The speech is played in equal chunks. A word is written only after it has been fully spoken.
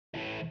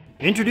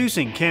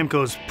Introducing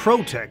Camco's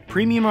Pro-Tec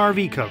premium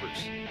RV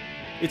covers.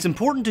 It's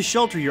important to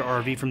shelter your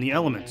RV from the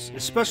elements,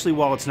 especially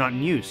while it's not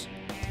in use.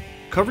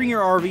 Covering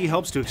your RV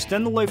helps to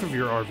extend the life of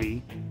your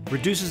RV,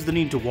 reduces the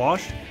need to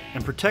wash,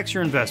 and protects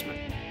your investment.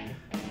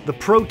 The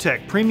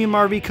Pro-Tec premium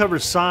RV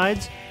cover's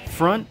sides,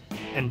 front,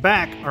 and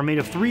back are made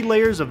of 3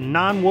 layers of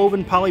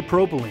non-woven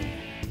polypropylene,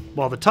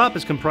 while the top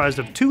is comprised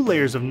of 2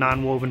 layers of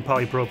non-woven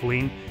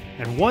polypropylene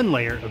and 1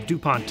 layer of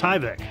DuPont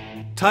Tyvek.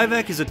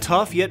 Tyvek is a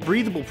tough yet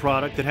breathable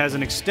product that has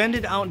an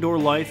extended outdoor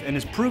life and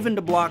is proven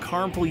to block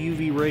harmful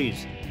UV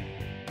rays.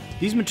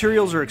 These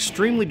materials are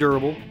extremely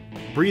durable,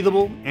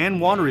 breathable, and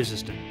water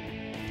resistant.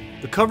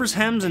 The cover's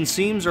hems and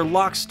seams are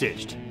lock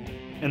stitched,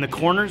 and the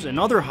corners and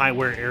other high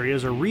wear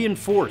areas are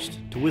reinforced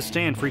to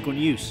withstand frequent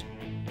use.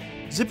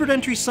 Zippered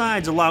entry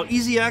sides allow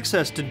easy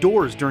access to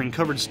doors during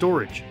covered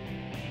storage.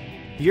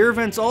 The air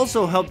vents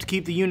also help to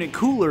keep the unit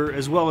cooler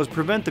as well as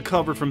prevent the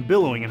cover from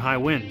billowing in high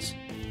winds.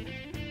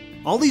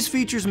 All these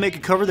features make a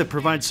cover that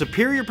provides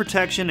superior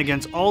protection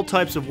against all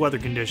types of weather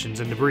conditions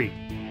and debris.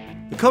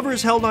 The cover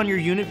is held on your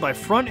unit by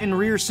front and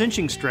rear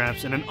cinching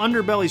straps and an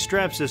underbelly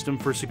strap system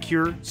for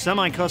secure,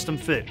 semi-custom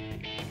fit.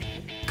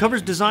 The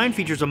cover's design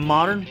features a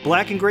modern,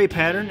 black and gray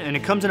pattern, and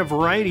it comes in a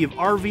variety of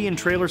RV and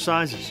trailer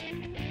sizes.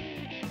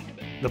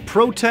 The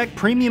Pro-Tec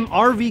Premium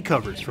RV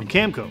covers from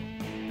Camco.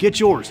 Get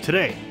yours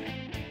today.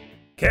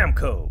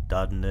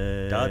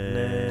 Camco.net